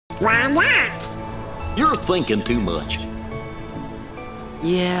Why not? You're thinking too much.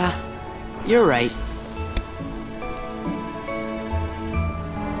 Yeah, you're right.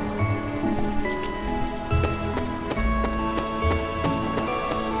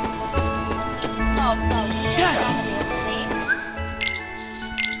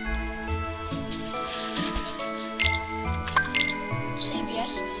 Save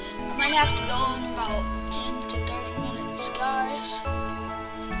yes. I might have to go in about 10 to 30 minutes, guys.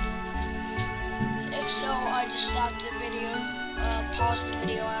 If so, I just stop the video, pause the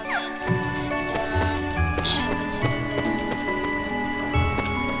video, and continue later.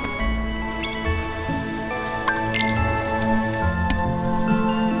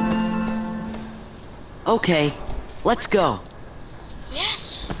 Okay, let's go.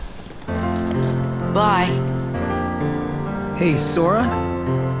 Yes. Bye. Hey, Sora?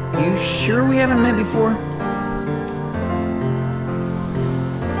 You sure we haven't met before?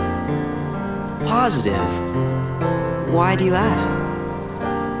 Positive. Why do you ask?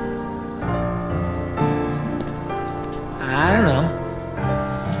 I don't know.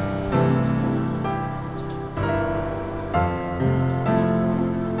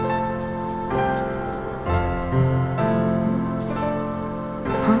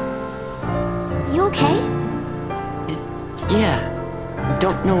 You okay? Yeah.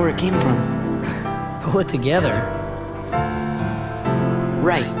 Don't know where it came from. Pull it together.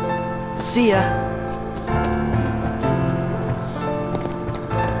 Right. See ya.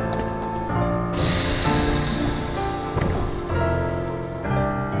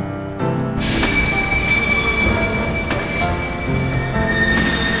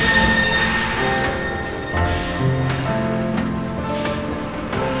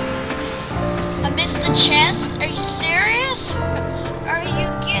 I missed the chest? Are you serious? Are you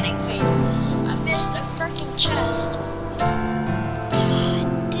kidding me? I missed the freaking chest. God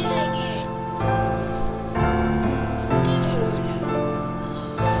dang it. Dude.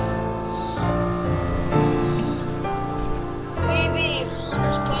 Phoebe. I'm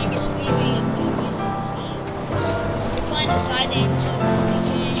just playing as Phoebe, and Phoebe's in this game. You're playing as Zidane too.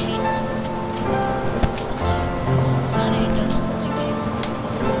 Zidane doesn't want my game.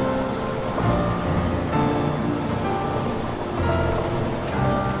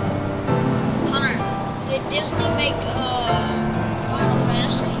 Hunter, did Disney make Final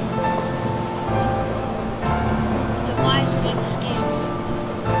Fantasy? Then why is it in this game?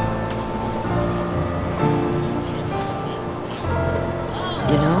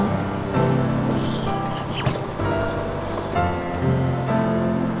 You know, That makes sense.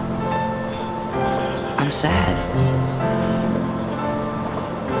 I'm sad.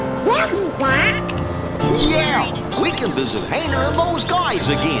 We'll be back. It's Yeah, married. we can visit Hayner and those guys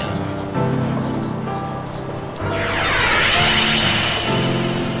again.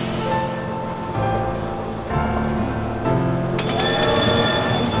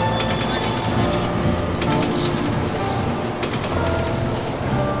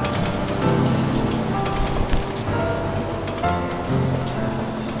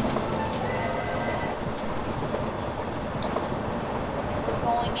 We're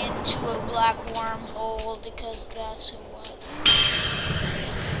going into a black wormhole because that's what.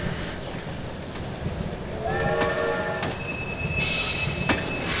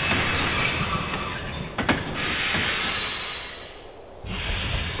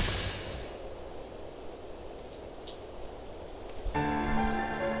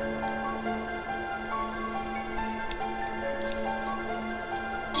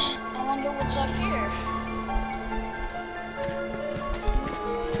 I wonder what's up here.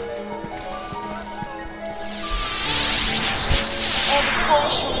 Oh, the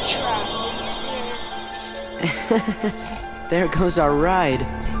boys from the trap. Are you serious? There goes our ride.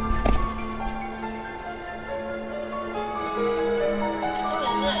 Who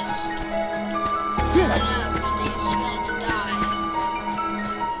is this? I don't know, but he's about to die.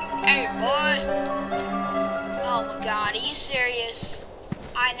 Hey, boy. Oh my God, are you serious?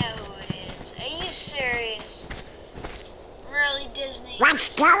 I know who it is. Are you serious? Really, Disney?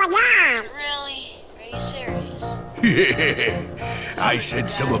 What's going on? Really? Are you serious? I sent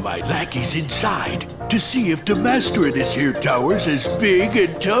some of my lackeys inside to see if the master in this here tower's as big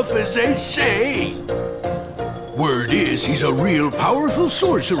and tough as they say. Word is he's a real powerful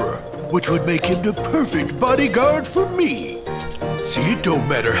sorcerer, which would make him the perfect bodyguard for me. See, it don't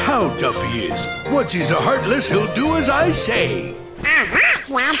matter how tough he is. Once he's a heartless, he'll do as I say.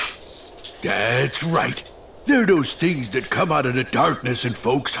 Yes. That's right. They're those things that come out of the darkness in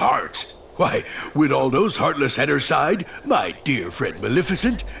folks' hearts. Why, with all those heartless at her side, my dear friend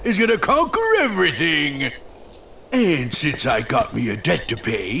Maleficent is gonna conquer everything. And since I got me a debt to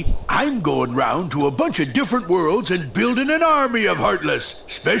pay, I'm going round to a bunch of different worlds and building an army of Heartless,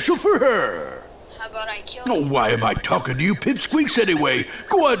 special for her. How about I kill Oh, you? why am I talking to you pipsqueaks anyway?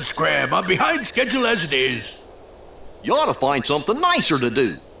 Go on, Scram. I'm behind schedule as it is. You ought to find something nicer to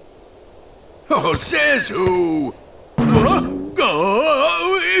do. Oh, says who? Huh?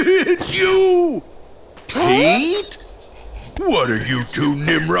 Oh, it's you! Pete? What are you two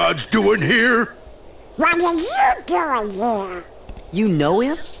Nimrods doing here? What are you doing here? You know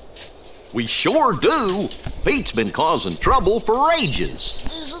him? We sure do. Pete's been causing trouble for ages.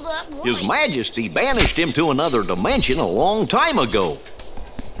 Isn't that right? His Majesty banished him to another dimension a long time ago.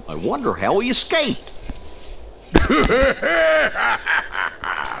 I wonder how he escaped.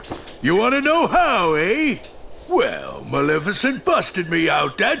 You want to know how, eh? Well, Maleficent busted me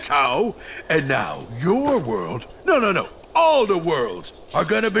out, that's how. And now your world, no, all the worlds are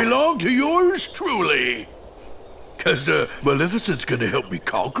gonna belong to yours truly. 'Cause Maleficent's gonna help me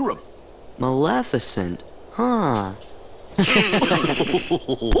conquer them. Maleficent? Huh.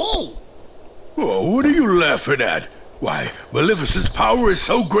 Whoa! Oh, what are you laughing at? Why, Maleficent's power is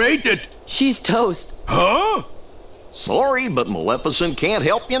so great that... She's toast. Huh? Sorry, but Maleficent can't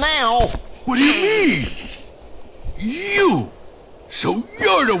help you now. What do you mean? You! So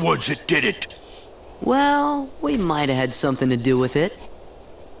you're the ones that did it. Well, we might have had something to do with it.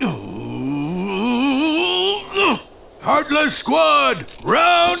 Heartless Squad,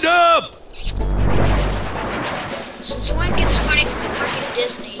 round up! Since when gets money from freaking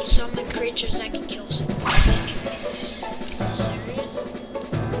Disney, summon creatures that can kill someone? Are you serious?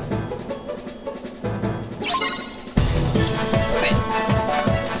 Great.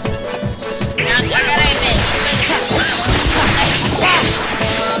 Now, I gotta admit, these are the coolest second class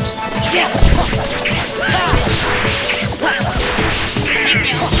mobs in the game. I think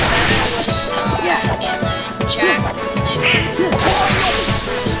the only better was in the Jack Lemon.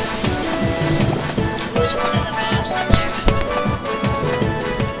 It was one of the mobs in there.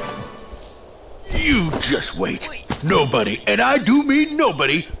 You just wait. Nobody, and I do mean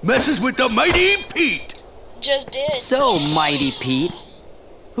nobody, messes with the mighty Pete. Just did. So, Mighty Pete.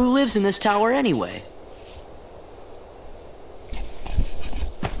 Who lives in this tower anyway?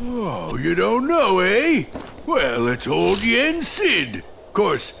 Oh, you don't know, eh? Well, it's old Yen Sid. Of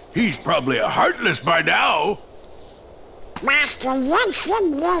course, he's probably a Heartless by now. Master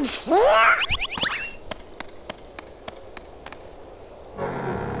Jensen lives here?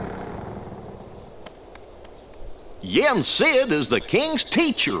 Yen Sid is the king's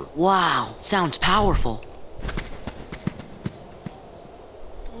teacher. Wow, sounds powerful.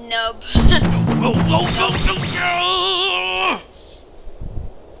 Nope. No.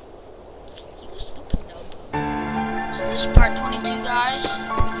 You stupid nope. So this is part 22, guys.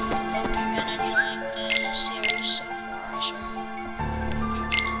 Hope you've been enjoying the series so far, I sure.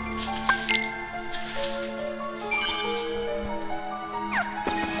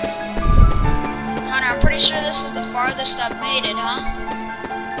 Hunter, I'm pretty sure this is the farthest I've made it, huh?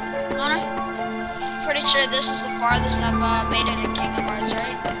 Hunter? Pretty sure this is the farthest I've made it in Kingdom Hearts,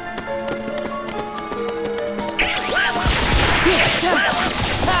 right?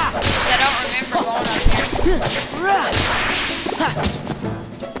 Because I don't remember going up here.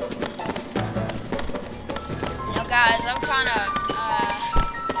 Now guys, I'm kinda,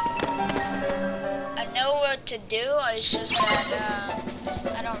 I know what to do, it's just that,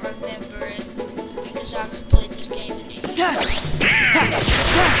 I don't remember it, because I haven't played this game in years.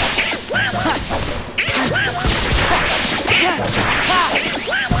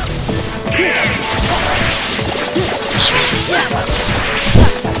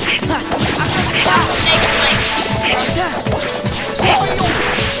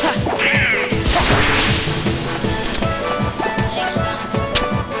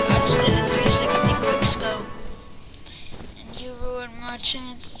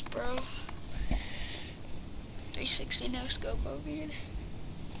 Chances, bro. 360 no scope over here.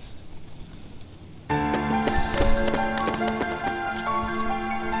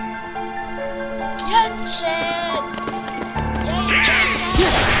 Jensen!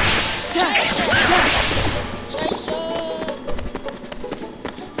 Yay, Jensen!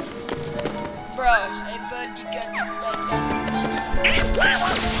 Bro, hey bud, you got to like that.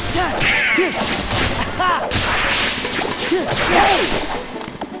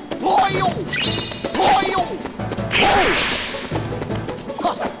 Loyal!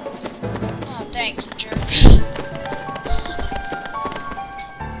 Oh, thanks, jerk.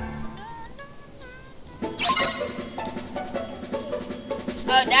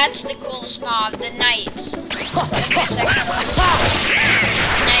 Oh, that's the coolest mob, the Knights. That's the second one.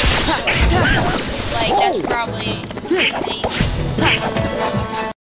 Knights are so cool. Like, that's probably amazing.